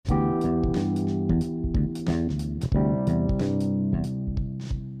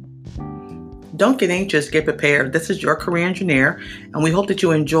Don't get anxious, get prepared. This is your career engineer, and we hope that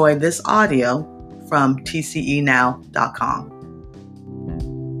you enjoy this audio from tcenow.com.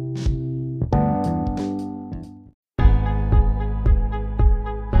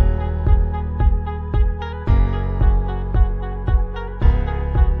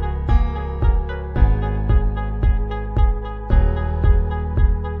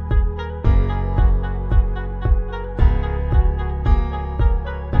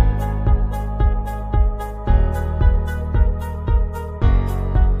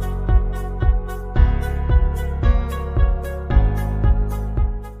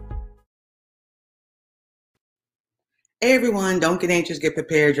 Hey everyone, don't get anxious, get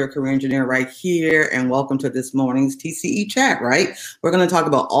prepared. Your career engineer right here, and welcome to this morning's TCE chat, right? We're going to talk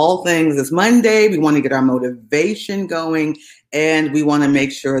about all things. It's Monday. We want to get our motivation going, and we want to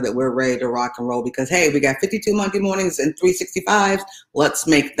make sure that we're ready to rock and roll because, hey, we got 52 Monday mornings and 365s. Let's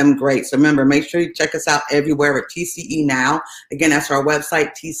make them great. So remember, make sure you check us out everywhere at TCE Now. Again, that's our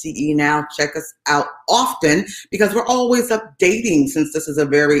website, TCE Now. Check us out often because we're always updating since this is a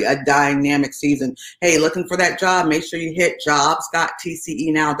very dynamic season. Hey, looking for that job, make sure you hit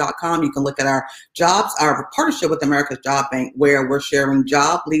jobs.tcenow.com. You can look at our jobs, our partnership with America's Job Bank, where we're sharing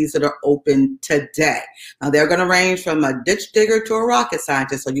job leads that are open today. Now, they're going to range from a ditch digger to a rocket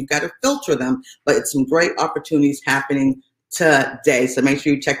scientist, so you've got to filter them, but it's some great opportunities happening today. So make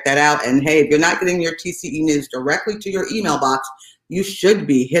sure you check that out. And hey, if you're not getting your TCE news directly to your email box, you should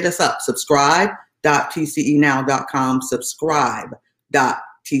be. Hit us up, subscribe.tcenow.com,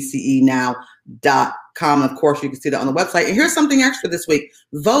 subscribe.tcenow.com. Of course, you can see that on the website. And here's something extra this week.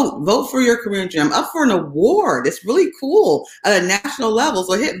 Vote for your career engineer. I'm up for an award. It's really cool at a national level.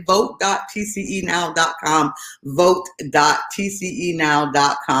 So hit vote.tcenow.com,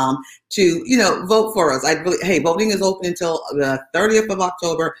 vote.tcenow.com to, vote for us. Hey, voting is open until the 30th of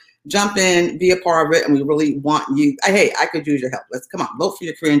October. Jump in, be a part of it, and we really want you. Hey, I could use your help. Let's come on, vote for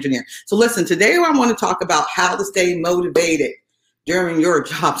your career engineer. So listen, today I want to talk about how to stay motivated during your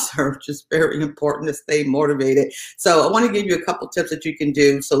job search. It's very important to stay motivated. So I want to give you a couple tips that you can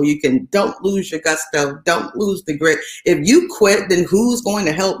do so you don't lose your gusto, don't lose the grit. If you quit, then who's going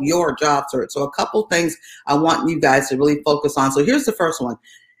to help your job search? So a couple things I want you guys to really focus on. So here's the first one.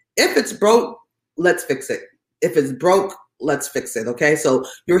 If it's broke, let's fix it. If it's broke, let's fix it, okay? So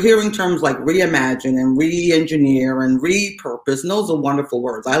you're hearing terms like reimagine and re-engineer and repurpose, and those are wonderful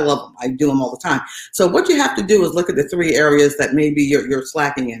words. I love them. I do them all the time. So what you have to do is look at the three areas that maybe you're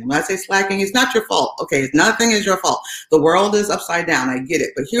slacking in. When I say slacking, it's not your fault, okay? Nothing is your fault. The world is upside down. I get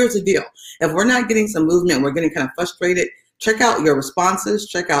it. But here's the deal. If we're not getting some movement, we're getting kind of frustrated, check out your responses,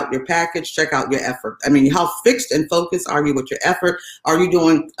 check out your package, check out your effort. I mean, how fixed and focused are you with your effort? Are you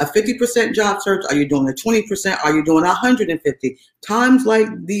doing a 50% job search? Are you doing a 20%? Are you doing 150? Times like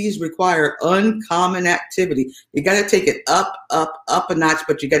these require uncommon activity. You got to take it up a notch,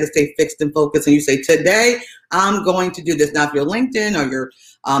 but you got to stay fixed and focused. And you say, today, I'm going to do this. Now, if you're LinkedIn or your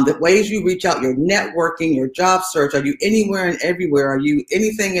the ways you reach out, your networking, your job search, are you anywhere and everywhere? Are you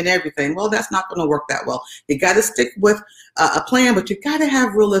anything and everything? Well, that's not going to work that well. You got to stick with a plan, but you got to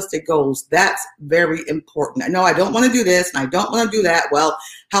have realistic goals. That's very important. I know I don't want to do this and I don't want to do that. Well,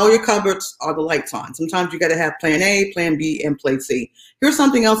 how are your cupboards? Are the lights on? Sometimes you got to have plan A, plan B, and plan C. Here's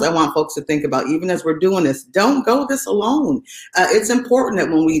something else I want folks to think about, even as we're doing this. Don't go this alone. It's important that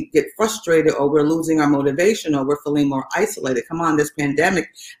when we get frustrated or we're losing our motivation or we're feeling more isolated, come on, this pandemic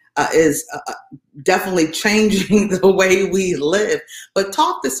is definitely changing the way we live. But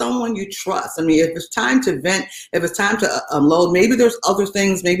talk to someone you trust. I mean, if it's time to vent, if it's time to unload, maybe there's other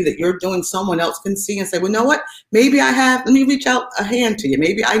things maybe that you're doing someone else can see and say, well, you know what? Maybe let me reach out a hand to you.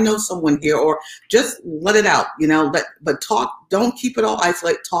 Maybe I know someone here, or just let it out, but talk, don't keep it all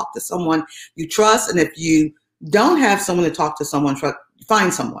isolated. Talk to someone you trust. And if you don't have someone to talk to,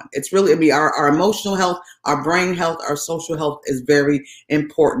 find someone. It's really, our emotional health, our brain health, our social health is very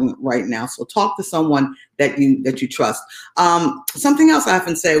important right now. So talk to someone that you trust. Something else I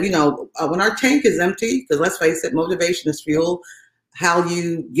often say, when our tank is empty, because let's face it, motivation is fuel. How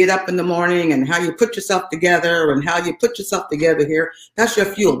you get up in the morning and how you put yourself together and how you put yourself together here, that's your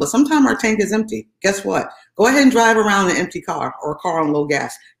fuel. But sometimes our tank is empty. Guess what? Go ahead and drive around an empty car or a car on low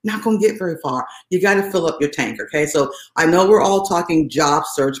gas. Not going to get very far. You got to fill up your tank, okay? So I know we're all talking job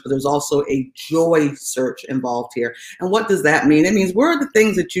search, but there's also a joy search involved here. And what does that mean? It means where are the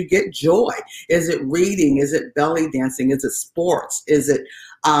things that you get joy? Is it reading? Is it belly dancing? Is it sports? Is it,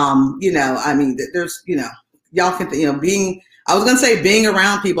 there's, y'all can, being I was going to say being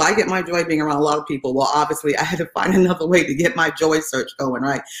around people. I get my joy being around a lot of people. Well, obviously, I had to find another way to get my joy search going,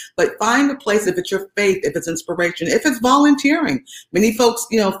 right? But find a place, if it's your faith, if it's inspiration, if it's volunteering. Many folks,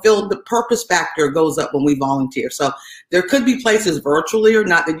 feel the purpose factor goes up when we volunteer. So there could be places virtually or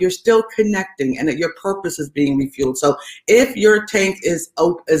not that you're still connecting and that your purpose is being refueled. So if your tank is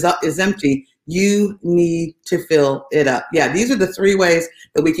empty, you need to fill it up. Yeah, these are the 3 ways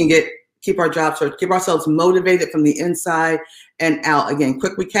that we can keep our job search, keep ourselves motivated from the inside and out. Again,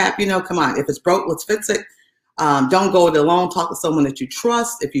 quick recap, come on, if it's broke, let's fix it. Don't go it alone. Talk to someone that you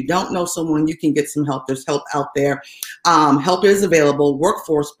trust. If you don't know someone, you can get some help. There's help out there. Help is available.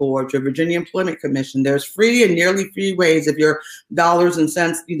 Workforce Board, your Virginia Employment Commission. There's free and nearly free ways, if your dollars and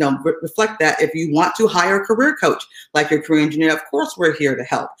cents, reflect that. If you want to hire a career coach, like your career engineer, of course, we're here to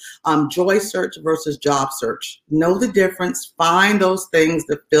help. Joy search versus job search. Know the difference. Find those things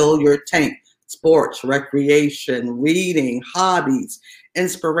that fill your tank. Sports, recreation, reading, hobbies,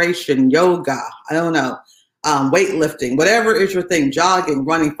 inspiration, yoga, I don't know. Weightlifting, whatever is your thing, jogging,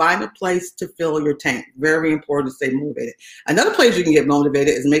 running, find a place to fill your tank. Very important to stay motivated. Another place you can get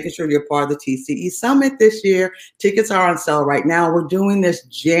motivated is making sure you're part of the TCE Summit this year. Tickets are on sale right now. We're doing this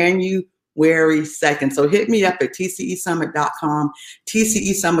January 2nd. So hit me up at tcesummit.com,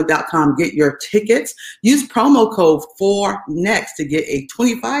 tcesummit.com. Get your tickets. Use promo code 4NEXT to get a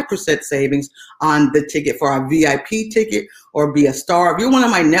 25% savings on the ticket for our VIP ticket or be a star. If you're one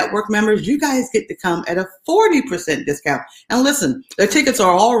of my network members, you guys get to come at a 40% discount. And listen, the tickets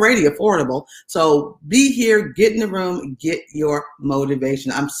are already affordable. So be here, get in the room, get your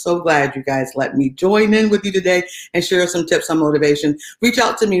motivation. I'm so glad you guys let me join in with you today and share some tips on motivation. Reach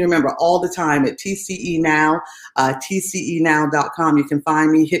out to me, remember, all the time at TCE Now, tcenow.com. You can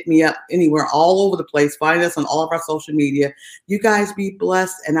find me, hit me up anywhere, all over the place. Find us on all of our social media. You guys be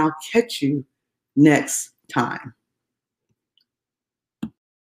blessed, and I'll catch you next time.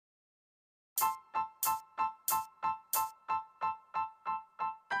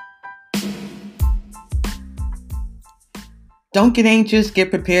 Don't get anxious, get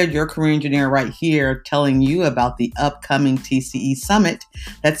prepared. Your career engineer right here telling you about the upcoming TCE Summit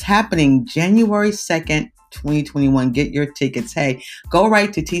that's happening January 2nd, 2021. Get your tickets. Hey, go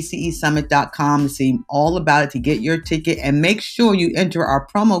right to tcesummit.com to see all about it, to get your ticket, and make sure you enter our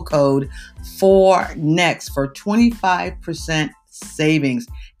promo code 4NEXT for 25% savings.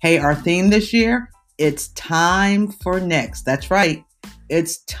 Hey, our theme this year, it's time for next. That's right.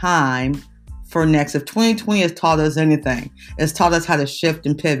 It's time for next. If 2020 has taught us anything, it's taught us how to shift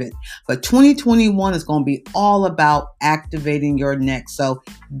and pivot. But 2021 is going to be all about activating your next. So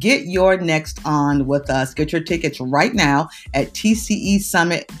get your next on with us. Get your tickets right now at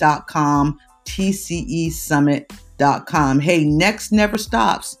tcesummit.com, tcesummit.com. Hey, next never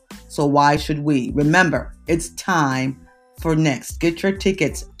stops. So why should we? Remember, it's time for next. Get your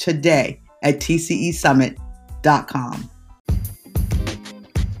tickets today at tcesummit.com.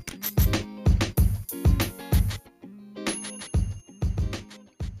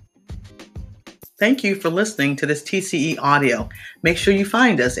 Thank you for listening to this TCE audio. Make sure you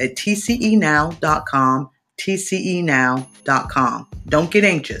find us at tcenow.com, tcenow.com. Don't get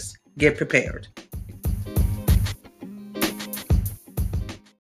anxious. Get prepared.